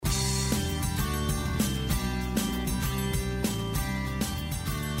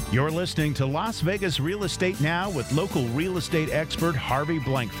You're listening to Las Vegas Real Estate Now with local real estate expert Harvey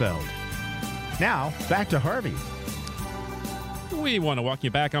Blankfeld. Now, back to Harvey. We want to welcome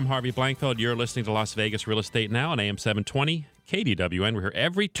you back. I'm Harvey Blankfeld. You're listening to Las Vegas Real Estate Now on AM 720 KDWN. We're here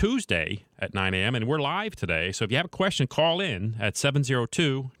every Tuesday at 9 a.m., and we're live today. So if you have a question, call in at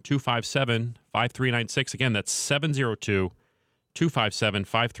 702-257-5396. Again, that's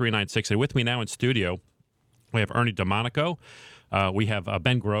 702-257-5396. And with me now in studio, we have Ernie DeMonico. We have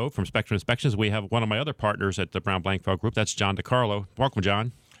Ben Grove from Spectrum Inspections. We have one of my other partners at the Brown Blankfeld Group. That's John DeCarlo. Welcome,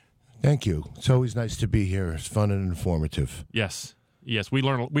 John. Thank you. It's always nice to be here. It's fun and informative. Yes. We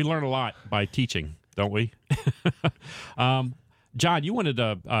learn a lot by teaching, don't we? John, you wanted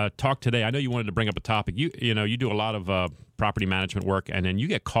to talk today. I know you wanted to bring up a topic. You do a lot of property management work, and then you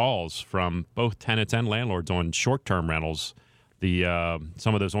get calls from both tenants and landlords on short-term rentals.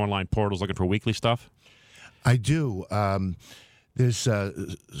 Some of those online portals looking for weekly stuff. I do. There's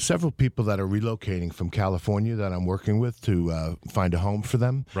several people that are relocating from California that I'm working with to find a home for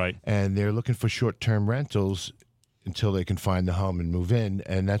them. Right. And they're looking for short-term rentals until they can find the home and move in.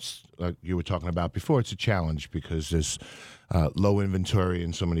 And that's, like you were talking about before, it's a challenge because there's low inventory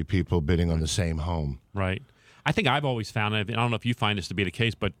and so many people bidding on the same home. Right. I think I've always found, I don't know if you find this to be the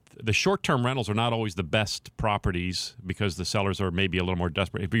case, but the short-term rentals are not always the best properties because the sellers are maybe a little more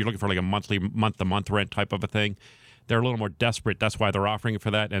desperate. If you're looking for like a month-to-month rent type of a thing, they're a little more desperate. That's why they're offering it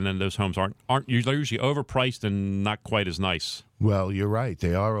for that. And then those homes aren't usually overpriced and not quite as nice. Well, you're right.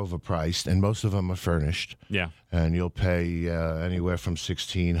 They are overpriced, and most of them are furnished. Yeah. And you'll pay anywhere from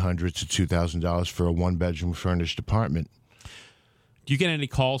 $1,600 to $2,000 for a one-bedroom furnished apartment. Do you get any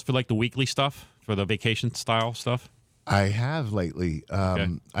calls for like the weekly stuff, for the vacation style stuff? I have lately. Okay.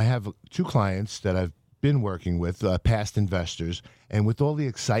 I have two clients that I've been working with, past investors, and with all the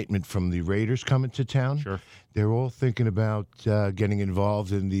excitement from the Raiders coming to town, sure, they're all thinking about getting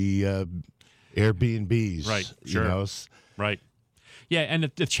involved in the Airbnbs. Right, sure. Right. Yeah, and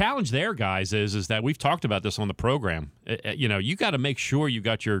the challenge there, guys, is that we've talked about this on the program. You got to make sure you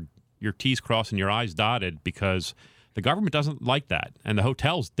got your T's crossed and your I's dotted because the government doesn't like that, and the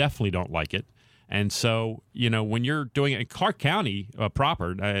hotels definitely don't like it. And so, when you're doing it in Clark County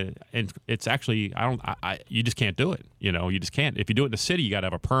proper, and it's actually, you just can't do it. You just can't. If you do it in the city, you got to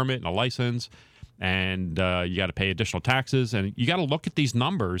have a permit and a license, and you got to pay additional taxes, and you got to look at these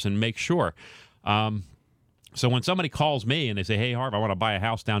numbers and make sure. So when somebody calls me and they say, "Hey, Harv, I want to buy a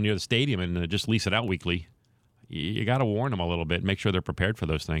house down near the stadium and just lease it out weekly," you got to warn them a little bit, make sure they're prepared for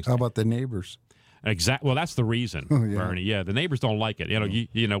those things. How about the neighbors? Exactly. Well, that's the reason, Bernie. Yeah, the neighbors don't like it.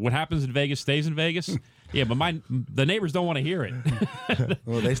 You know what happens in Vegas stays in Vegas. Yeah, but the neighbors don't want to hear it.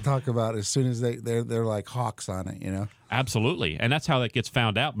 Well, they talk about it as soon as they're like hawks on it. Absolutely, and that's how that gets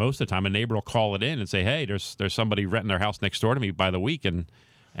found out most of the time. A neighbor will call it in and say, "Hey, there's somebody renting their house next door to me by the week, and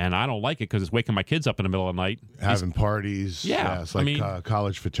I don't like it because it's waking my kids up in the middle of the night, having parties. Yeah, it's like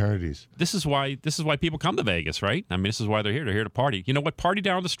college fraternities. This is why people come to Vegas, right? I mean, this is why they're here. They're here to party. You know what? Party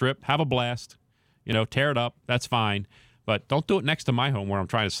down the Strip, have a blast. Tear it up. That's fine, but don't do it next to my home where I'm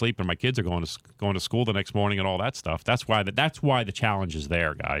trying to sleep and my kids are going to school the next morning and all that stuff. That's why the challenge is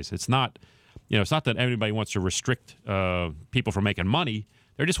there, guys. It's not, it's not that everybody wants to restrict people from making money.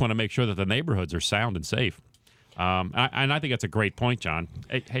 They just want to make sure that the neighborhoods are sound and safe. And I think that's a great point, John.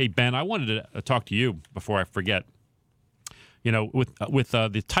 Hey, Ben, I wanted to talk to you before I forget. With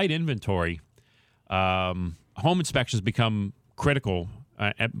the tight inventory, home inspections become critical.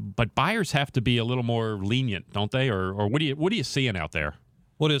 But buyers have to be a little more lenient, don't they? Or what are you seeing out there?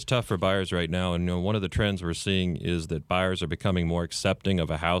 Well, it is tough for buyers right now, and one of the trends we're seeing is that buyers are becoming more accepting of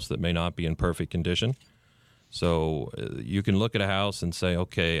a house that may not be in perfect condition. So you can look at a house and say,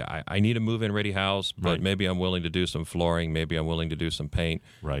 okay, I need a move-in ready house, but right, maybe I'm willing to do some flooring, maybe I'm willing to do some paint,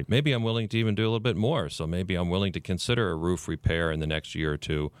 right, maybe I'm willing to even do a little bit more. So maybe I'm willing to consider a roof repair in the next year or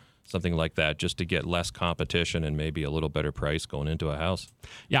two. Something like that, just to get less competition and maybe a little better price going into a house.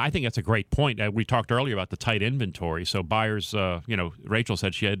 Yeah, I think that's a great point. We talked earlier about the tight inventory. So buyers, Rachel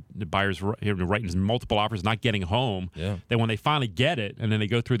said she had buyers writing multiple offers, not getting home. Yeah. Then when they finally get it, and then they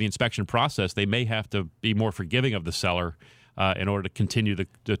go through the inspection process, they may have to be more forgiving of the seller in order to continue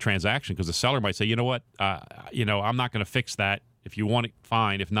the transaction, because the seller might say, you know what, I'm not going to fix that. If you want it,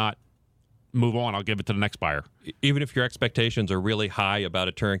 fine. If not, move on. I'll give it to the next buyer. Even if your expectations are really high about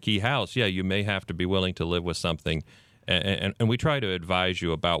a turnkey house, you may have to be willing to live with something. And we try to advise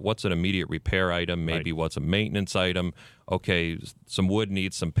you about what's an immediate repair item, maybe what's a maintenance item. Okay, some wood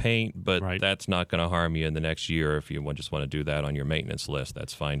needs some paint, but that's not going to harm you in the next year. If you just want to do that on your maintenance list,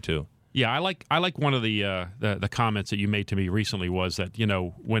 that's fine too. Yeah, I like one of the comments that you made to me recently was that, you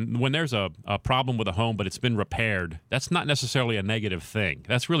know, when there's a problem with a home but it's been repaired, that's not necessarily a negative thing.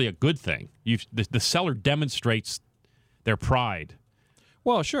 That's really a good thing. The seller demonstrates their pride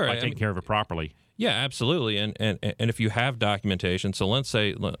Well, sure. by taking care of it properly. Yeah, absolutely. And if you have documentation, so let's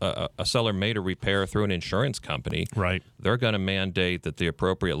say a seller made a repair through an insurance company. Right. They're going to mandate that the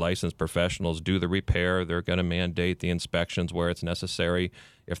appropriate licensed professionals do the repair. They're going to mandate the inspections where it's necessary.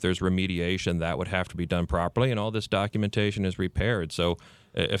 If there's remediation, that would have to be done properly, and all this documentation is repaired. So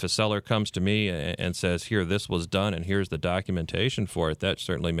if a seller comes to me and says, here, this was done, and here's the documentation for it, that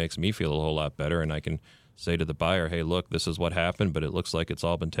certainly makes me feel a whole lot better, and I can say to the buyer, hey, look, this is what happened, but it looks like it's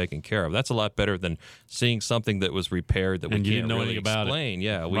all been taken care of. That's a lot better than seeing something that was repaired that we And you can't didn't know really anything about it. explain.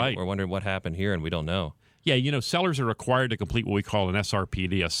 Yeah, we're wondering what happened here, and we don't know. Yeah, you know, sellers are required to complete what we call an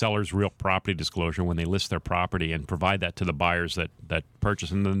SRPD, a seller's real property disclosure, when they list their property and provide that to the buyers that purchase.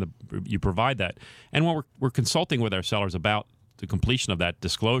 And then you provide that. And when we're consulting with our sellers about the completion of that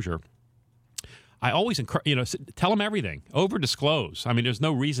disclosure, I always encourage, you know, tell them everything. Over-disclose. I mean, there's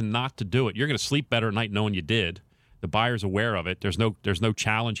no reason not to do it. You're going to sleep better at night knowing you did. The buyer's aware of it. There's no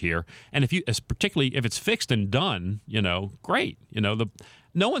challenge here. And particularly if it's fixed and done, you know, great. You know,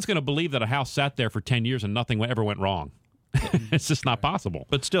 no one's going to believe that a house sat there for 10 years and nothing ever went wrong. It's just not possible.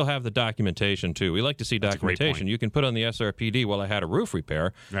 But still have the documentation, too. We like to see documentation. You can put on the SRPD, well, I had a roof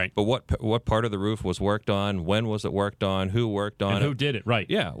repair. Right. But what part of the roof was worked on? When was it worked on? Who worked on and it? who did it? Right.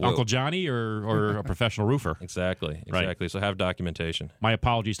 Yeah. Well, Uncle Johnny or a professional roofer. Exactly. Right. So have documentation. My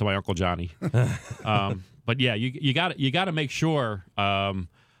apologies to my Uncle Johnny. But yeah, you got to make sure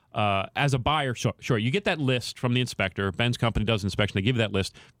as a buyer, sure, you get that list from the inspector. Ben's company does inspection. They give you that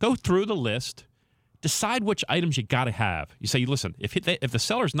list. Go through the list. Decide which items you got to have. You say, listen, if the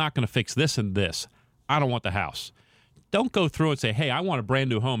seller's not going to fix this and this, I don't want the house. Don't go through and say, hey, I want a brand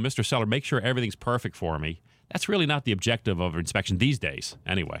new home. Mr. Seller, make sure everything's perfect for me. That's really not the objective of inspection these days,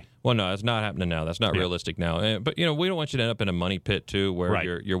 anyway. Well, no, it's not happening now. That's not realistic now. But, you know, we don't want you to end up in a money pit, too, where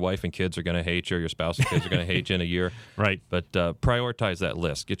Right. your wife and kids are going to hate you, or your spouse and kids are going to hate you in a year. Right. But prioritize that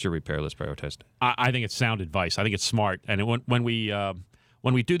list. Get your repair list prioritized. I think it's sound advice. I think it's smart. And when we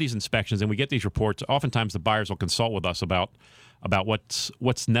do these inspections and we get these reports, oftentimes the buyers will consult with us about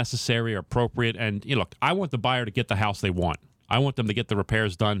what's necessary or appropriate. And you know, look, I want the buyer to get the house they want. I want them to get the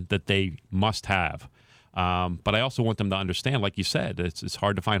repairs done that they must have. But I also want them to understand, like you said, it's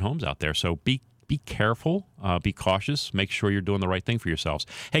hard to find homes out there. So be careful, be cautious, make sure you're doing the right thing for yourselves.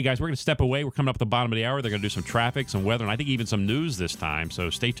 Hey, guys, we're going to step away. We're coming up at the bottom of the hour. They're going to do some traffic, some weather, and I think even some news this time.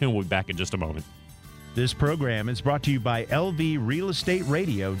 So stay tuned. We'll be back in just a moment. This program is brought to you by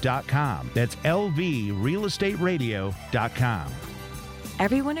LVRealEstateRadio.com. That's LVRealEstateRadio.com.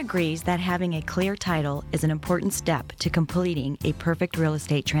 Everyone agrees that having a clear title is an important step to completing a perfect real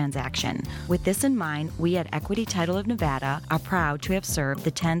estate transaction. With this in mind, we at Equity Title of Nevada are proud to have served the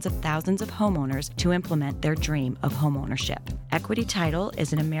tens of thousands of homeowners to implement their dream of homeownership. Equity Title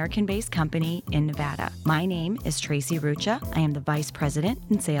is an American-based company in Nevada. My name is Tracy Rucha. I am the Vice President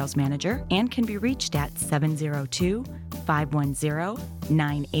and Sales Manager and can be reached at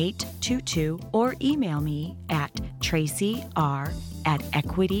 702-510-9822 or email me at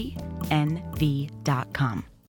tracyr@equitynv.com.